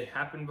 it had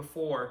happened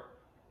before.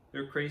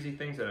 There are crazy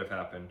things that have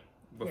happened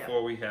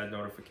before we had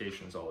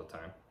notifications all the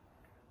time.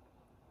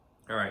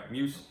 All right,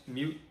 mute.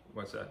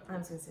 What's that? I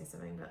was going to say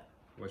something, but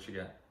What you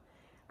got?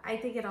 I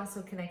think it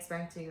also connects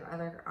back to your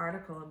other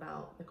article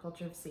about the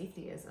culture of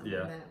safetyism.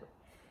 Yeah. And that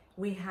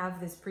we have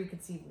this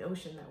preconceived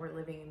notion that we're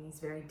living in these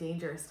very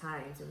dangerous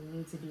times and we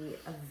need to be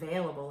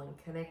available and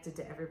connected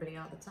to everybody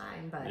all the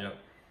time. But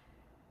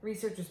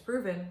research has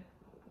proven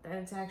that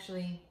it's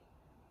actually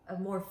a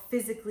more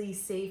physically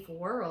safe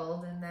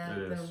world, and that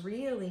the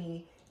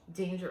really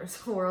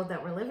dangerous world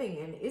that we're living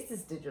in is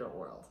this digital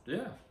world.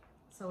 Yeah.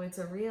 So it's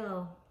a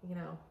real,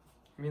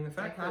 I mean,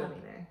 dichotomy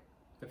there.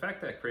 The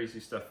fact that crazy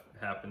stuff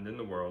happened in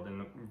the world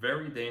and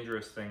very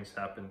dangerous things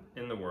happened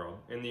in the world,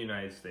 in the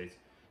United States,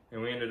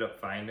 and we ended up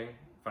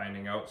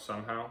finding out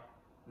somehow,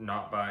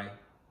 not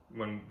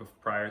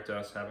prior to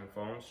us having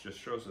phones, just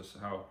shows us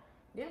how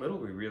little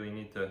we really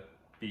need to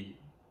be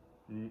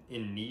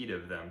in need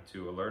of them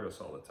to alert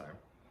us all the time.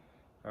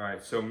 All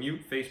right, so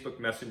mute Facebook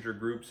Messenger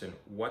groups and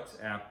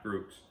WhatsApp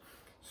groups.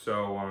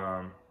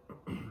 So,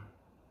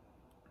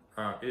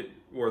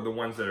 or the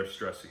ones that are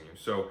stressing you.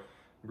 So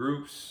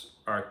groups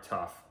are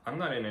tough. I'm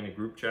not in any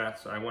group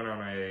chats. I went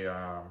on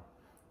a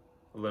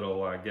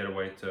little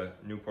getaway to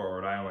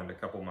Newport, Rhode Island a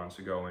couple months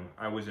ago, and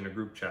I was in a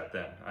group chat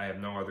then. I have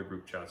no other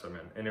group chats I'm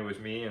in. And it was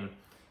me and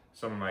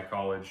some of my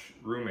college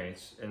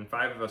roommates, and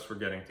 5 of us were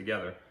getting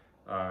together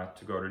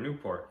to go to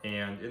Newport.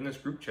 And in this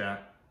group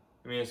chat,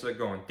 I mean, it's like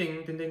going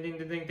ding, ding, ding, ding,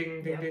 ding, ding,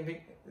 ding, ding, ding,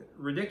 ding.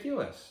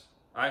 Ridiculous.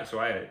 So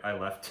I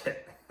left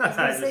it. I was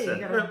going to say, said,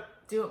 you gotta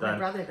do what my done.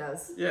 brother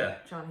does. Yeah.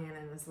 John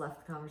Hannon has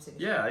left the conversation.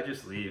 Yeah, I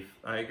just leave.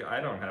 I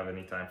don't have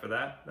any time for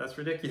that. That's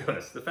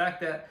ridiculous. The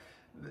fact that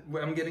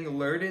I'm getting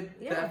alerted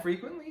that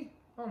frequently,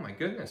 oh my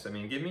goodness. I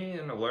mean, give me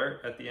an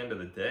alert at the end of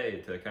the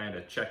day to kind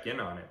of check in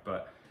on it,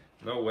 but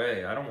no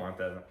way. I don't want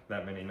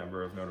that many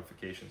number of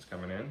notifications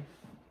coming in.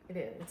 It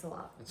is. It's a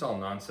lot. It's all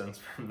nonsense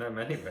from them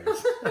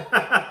anyways.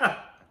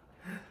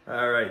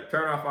 All right,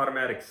 turn off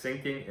automatic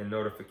syncing and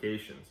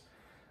notifications.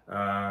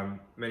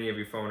 Many of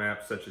your phone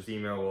apps, such as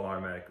email, will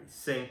automatically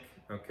sync.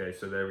 Okay,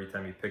 so that every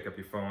time you pick up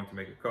your phone to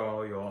make a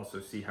call, you'll also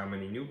see how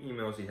many new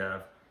emails you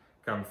have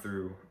come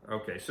through.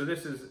 Okay, so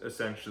this is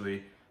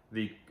essentially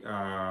the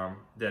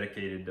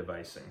dedicated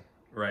devicing,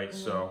 right?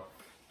 So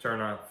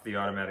turn off the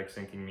automatic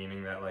syncing,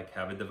 meaning that like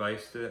have a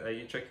device that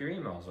you check your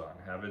emails on.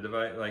 Have a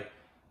device like,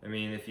 I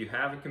mean, if you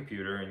have a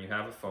computer and you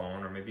have a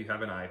phone, or maybe you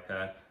have an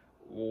iPad,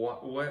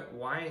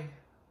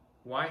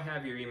 why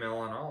have your email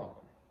on all of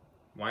them?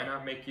 Why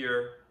not make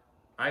your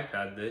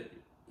iPad the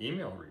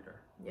email reader?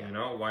 Yeah. You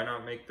know, why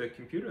not make the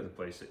computer the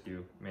place that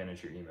you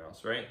manage your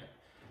emails, right?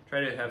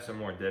 Try to have some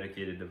more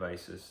dedicated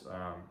devices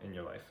in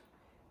your life.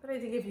 But I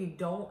think if you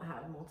don't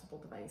have multiple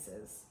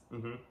devices,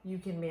 you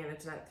can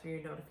manage that through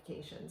your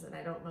notifications. And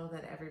I don't know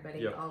that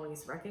everybody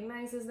always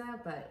recognizes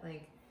that, but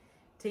like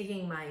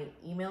taking my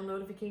email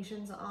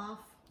notifications off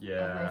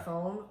of my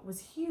phone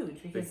was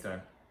huge, because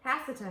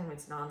half the time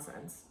it's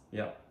nonsense.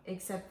 Yeah.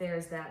 Except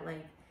there's that,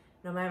 like,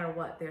 no matter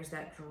what, there's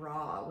that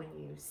draw when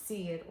you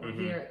see it or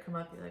hear it come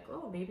up. You're like,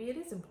 oh, maybe it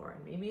is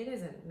important. Maybe it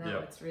isn't. No,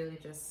 it's really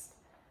just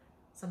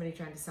somebody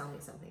trying to sell me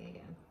something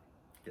again.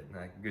 Getting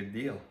that good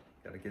deal.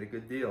 Got to get a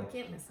good deal.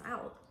 Can't miss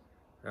out.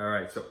 All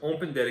right, so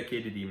open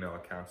dedicated email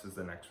accounts is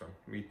the next one.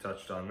 We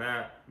touched on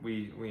that.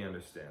 We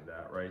understand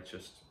that, right?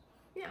 Just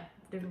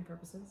different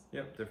purposes.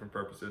 Yep, different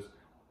purposes.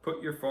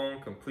 Put your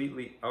phone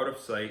completely out of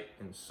sight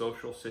in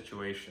social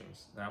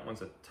situations. That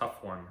one's a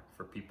tough one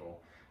for people.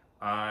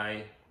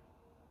 I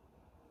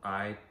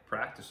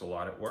practice a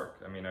lot at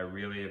work. I mean, I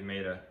really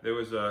have there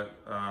was a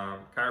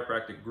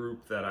chiropractic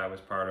group that I was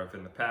part of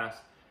in the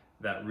past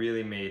that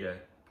really made a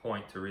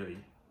point to really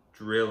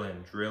drill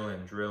in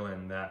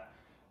that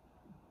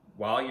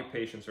while your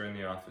patients are in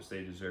the office,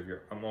 they deserve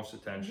your utmost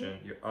attention,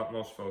 your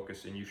utmost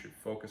focus, and you should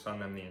focus on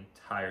them the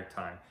entire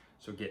time.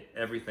 So get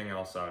everything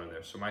else out of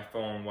there. So my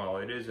phone, while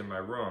it is in my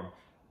room,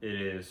 it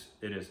is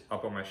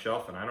up on my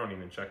shelf, and I don't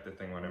even check the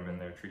thing when I'm in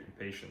there treating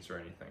patients or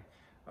anything.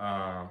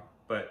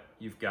 But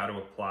you've got to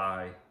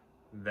apply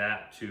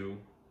that to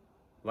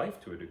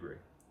life to a degree,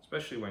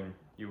 especially when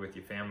you're with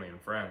your family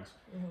and friends.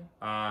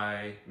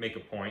 I make a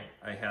point.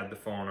 I had the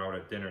phone out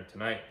at dinner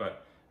tonight,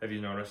 but have you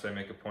noticed I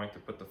make a point to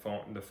put the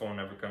phone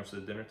never comes to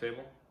the dinner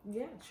table?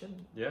 Yeah, it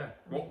shouldn't. Yeah.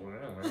 Well,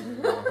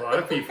 a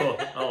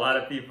lot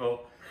of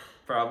people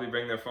probably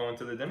bring their phone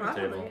to the dinner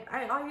table.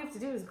 All you have to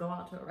do is go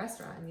out to a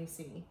restaurant and you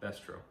see. That's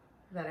true.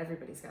 That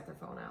everybody's got their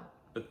phone out.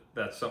 But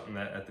that's something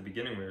that at the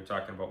beginning we were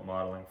talking about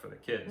modeling for the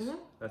kids.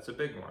 That's a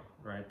big one,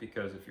 right?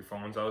 Because if your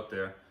phone's out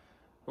there,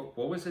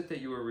 what was it that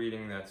you were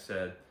reading that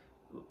said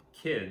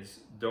kids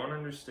don't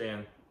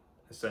understand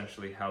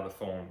essentially how the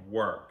phone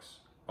works?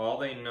 All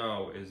they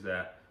know is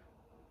that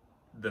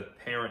the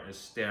parent is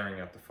staring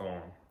at the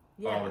phone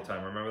all the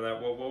time. Remember that?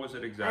 What was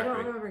it exactly? I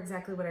don't remember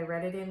exactly what I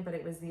read it in, but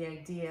it was the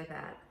idea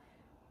that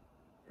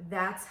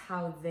that's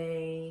how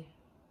they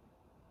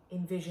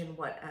envision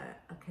what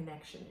a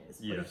connection is,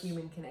 what a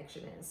human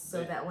connection is.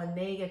 So that when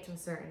they get to a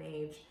certain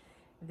age,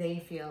 they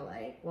feel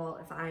like, well,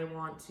 if I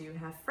want to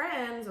have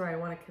friends or I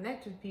want to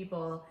connect with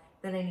people,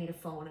 then I need a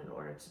phone in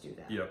order to do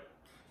that.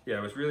 Yeah,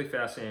 it was really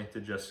fascinating to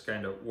just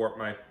kind of warp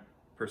my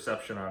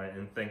perception on it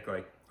and think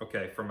like,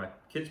 okay, from my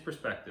kid's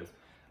perspective,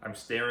 I'm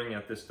staring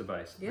at this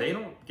device. They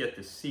don't get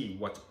to see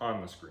what's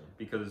on the screen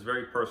because it's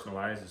very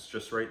personalized. It's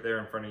just right there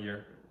in front of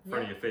your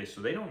face.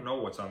 So they don't know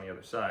what's on the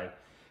other side.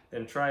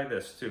 And try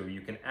this too.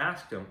 You can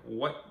ask them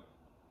what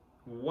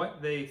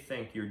they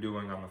think you're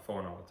doing on the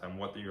phone all the time,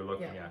 what you're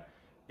looking at.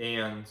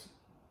 And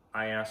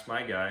I asked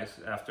my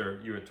guys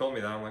after you had told me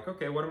that, I'm like,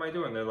 okay, what am I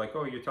doing? They're like,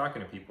 oh, you're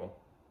talking to people.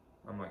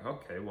 I'm like,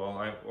 okay, well,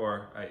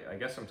 I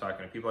guess I'm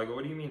talking to people. I go,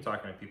 what do you mean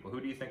talking to people?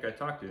 Who do you think I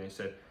talk to? And they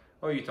said,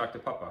 oh, you talk to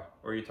Papa,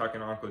 or you're talking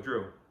to Uncle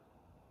Drew.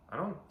 I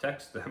don't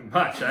text them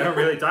much. I don't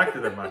really talk to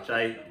them much.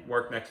 I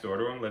work next door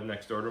to them, live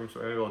next door to them, so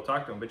I'm able to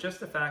talk to them. But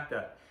just the fact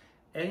that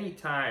any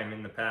time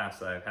in the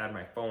past I've had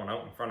my phone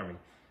out in front of me,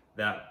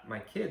 that my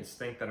kids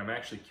think that I'm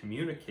actually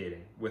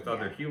communicating with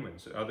other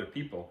humans, other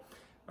people,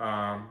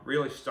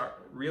 really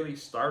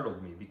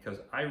startled me, because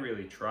I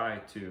really try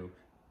to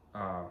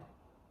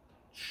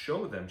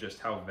show them just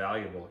how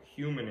valuable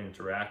human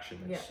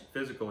interaction is,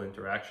 physical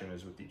interaction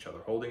is with each other,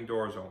 holding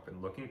doors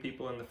open, looking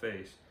people in the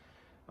face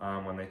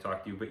when they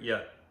talk to you, but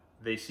yet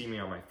they see me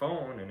on my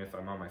phone, and if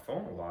I'm on my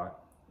phone a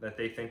lot, that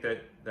they think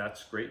that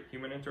that's great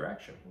human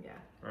interaction. Yeah.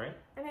 Right?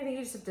 And I think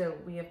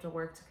we have to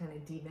work to kind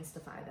of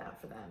demystify that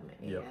for them,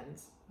 and,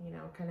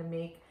 kind of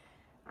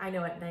I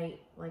know at night,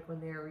 like when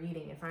they're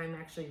reading, if I'm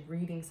actually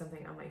reading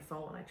something on my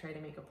phone, I try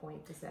to make a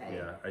point to say,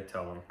 I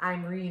tell them,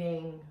 I'm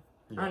reading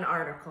an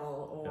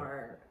article,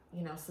 or,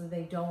 so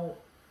they don't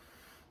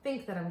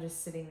think that I'm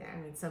just sitting there.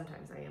 I mean,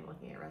 sometimes I am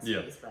looking at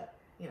recipes, but,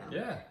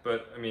 Yeah,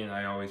 but I mean,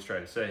 I always try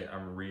to say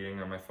I'm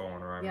reading on my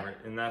phone, or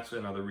and that's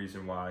another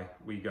reason why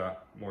we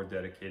got more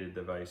dedicated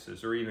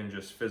devices, or even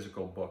just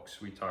physical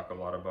books. We talk a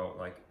lot about,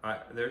 like,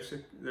 there's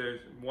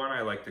one,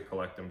 I like to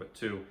collect them, but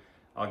two,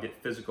 I'll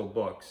get physical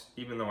books,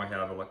 even though I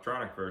have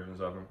electronic versions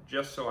of them,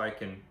 just so I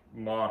can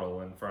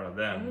model in front of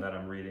them that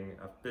I'm reading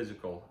a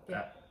physical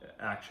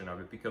action of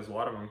it. Because a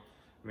lot of them,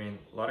 I mean,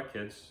 a lot of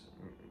kids,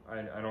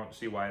 I don't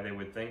see why they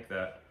would think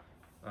that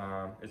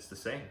it's the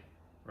same,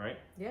 right?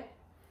 Yeah.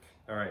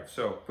 All right,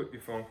 so put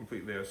your phone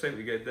completely out of sight.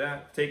 We get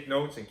that. Take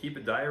notes and keep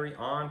a diary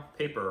on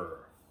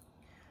paper.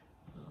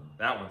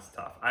 That one's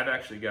tough. I've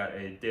actually got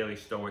a daily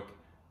Stoic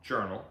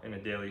journal and the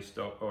daily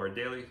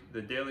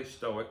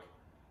Stoic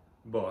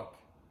book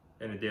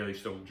and a daily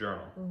Stoic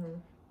journal.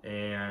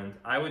 And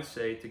I would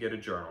say to get a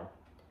journal,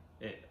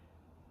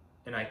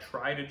 and I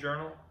try to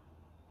journal,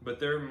 but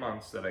there are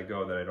months that I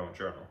go that I don't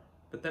journal.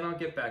 But then I'll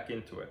get back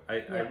into it.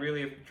 I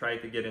really have tried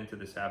to get into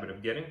this habit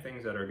of getting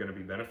things that are going to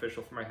be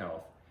beneficial for my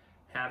health,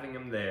 having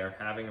them there,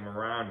 having them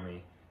around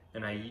me,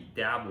 and I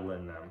dabble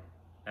in them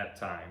at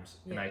times.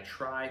 And I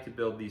try to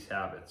build these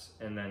habits.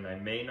 And then I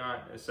may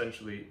not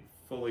essentially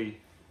fully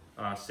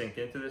sink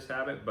into this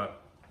habit,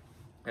 but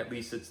at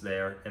least it's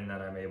there, and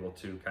then I'm able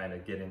to kind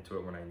of get into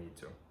it when I need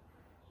to.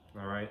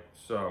 All right,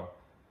 so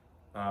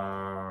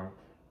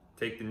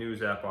take the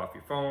news app off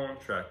your phone,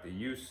 track the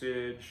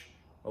usage.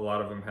 A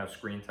lot of them have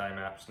screen time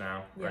apps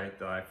now, right?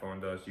 The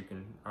iPhone does. You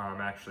can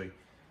actually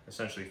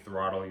essentially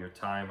throttle your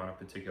time on a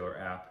particular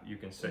app. You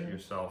can set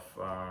yourself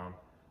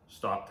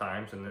stop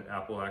times, and the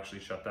app will actually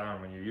shut down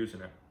when you're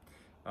using it.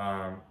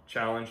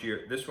 Challenge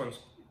your, this one's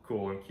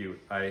cool and cute.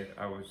 I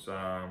was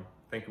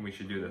thinking we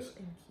should do this.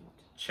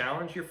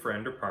 Challenge your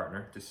friend or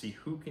partner to see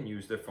who can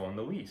use their phone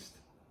the least.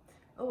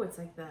 Oh, it's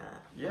like the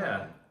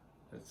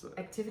It's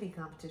activity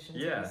competitions.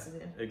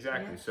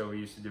 Exactly. So we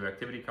used to do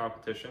activity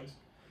competitions,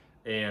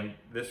 and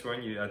this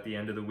one, you at the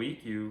end of the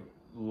week, you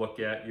look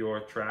at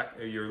your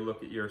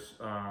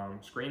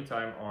screen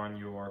time on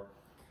your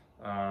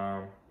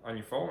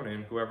phone,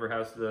 and whoever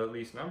has the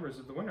least numbers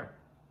is the winner.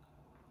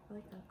 I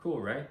like that. Cool,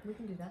 right? We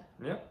can do that.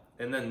 Yeah.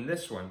 And then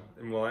this one,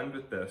 and we'll end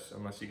with this,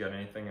 unless you got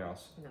anything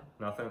else.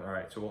 No. Nothing? All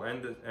right, so we'll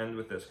end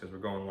with this because we're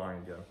going long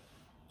again.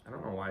 I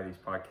don't know why these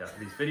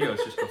videos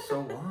just go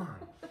so long.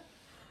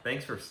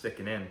 Thanks for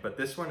sticking in. But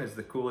this one is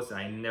the coolest, and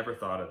I never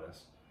thought of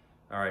this.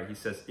 All right, he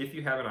says, if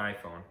you have an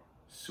iPhone,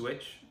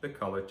 switch the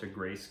color to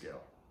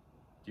grayscale.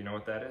 Do you know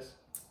what that is?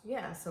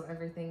 Yeah, so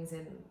everything's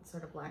in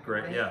sort of black Gray,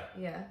 and white.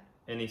 yeah.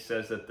 And he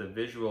says that the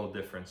visual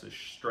difference is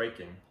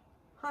striking,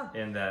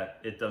 and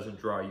that it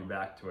doesn't draw you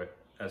back to it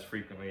as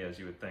frequently as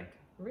you would think.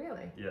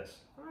 Really? Yes.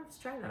 I'll have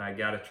to try that. And I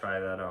gotta try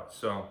that out.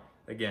 So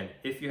again,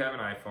 if you have an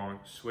iPhone,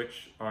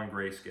 switch on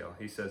grayscale.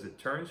 He says it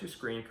turns your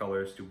screen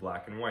colors to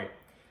black and white,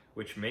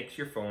 which makes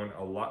your phone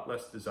a lot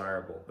less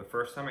desirable. The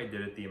first time I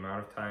did it, the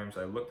amount of times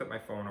I looked at my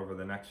phone over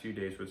the next few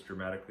days was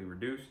dramatically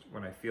reduced.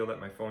 When I feel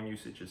that my phone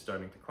usage is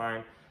starting to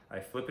climb,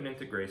 I flip it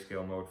into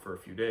grayscale mode for a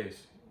few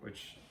days,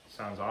 which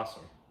sounds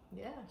awesome.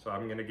 Yeah. So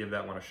I'm gonna give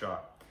that one a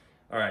shot.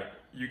 All right,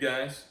 you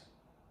guys,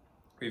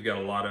 we've got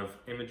a lot of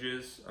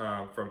images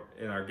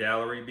in our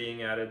gallery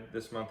being added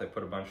this month. I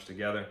put a bunch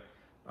together.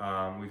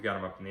 We've got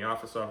them up in the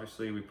office,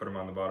 obviously. We put them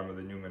on the bottom of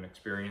the Newman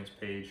Experience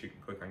page. You can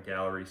click on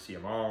gallery, see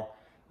them all.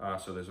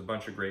 So there's a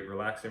bunch of great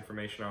relax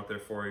information out there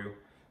for you.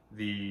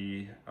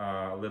 The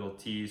little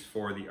tease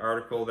for the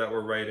article that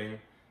we're writing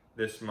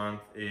this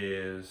month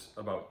is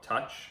about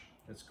touch.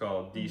 It's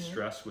called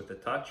De-Stress with a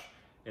Touch,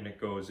 and it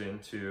goes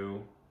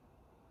into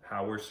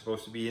how we're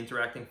supposed to be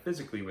interacting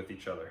physically with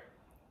each other.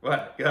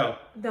 What? Go.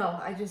 No,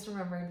 I just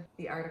remembered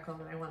the article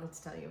that I wanted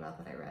to tell you about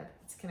that I read.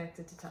 It's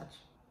connected to touch.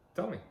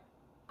 Tell me.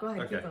 Go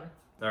ahead, Okay. keep going.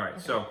 All right,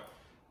 so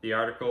the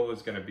article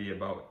is going to be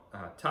about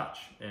touch,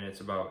 and it's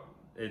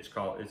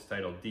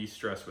titled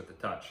De-Stress with a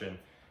Touch, and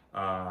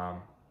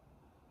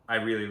I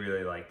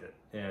really liked it,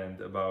 and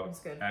about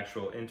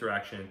actual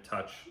interaction and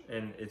touch,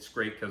 and it's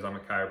great because I'm a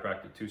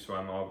chiropractor too, so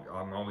I'm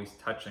always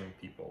touching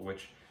people,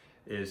 which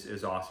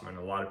is awesome, and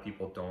a lot of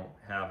people don't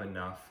have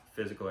enough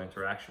physical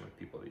interaction with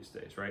people these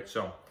days, right?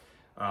 So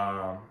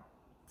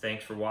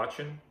thanks for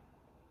watching.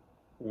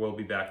 We'll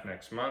be back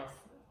next month.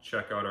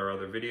 Check out our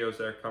other videos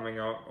that are coming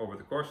out over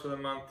the course of the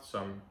month,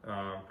 some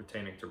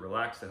pertaining to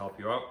relax to help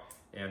you out,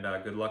 and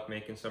good luck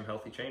making some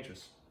healthy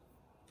changes.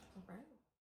 All right.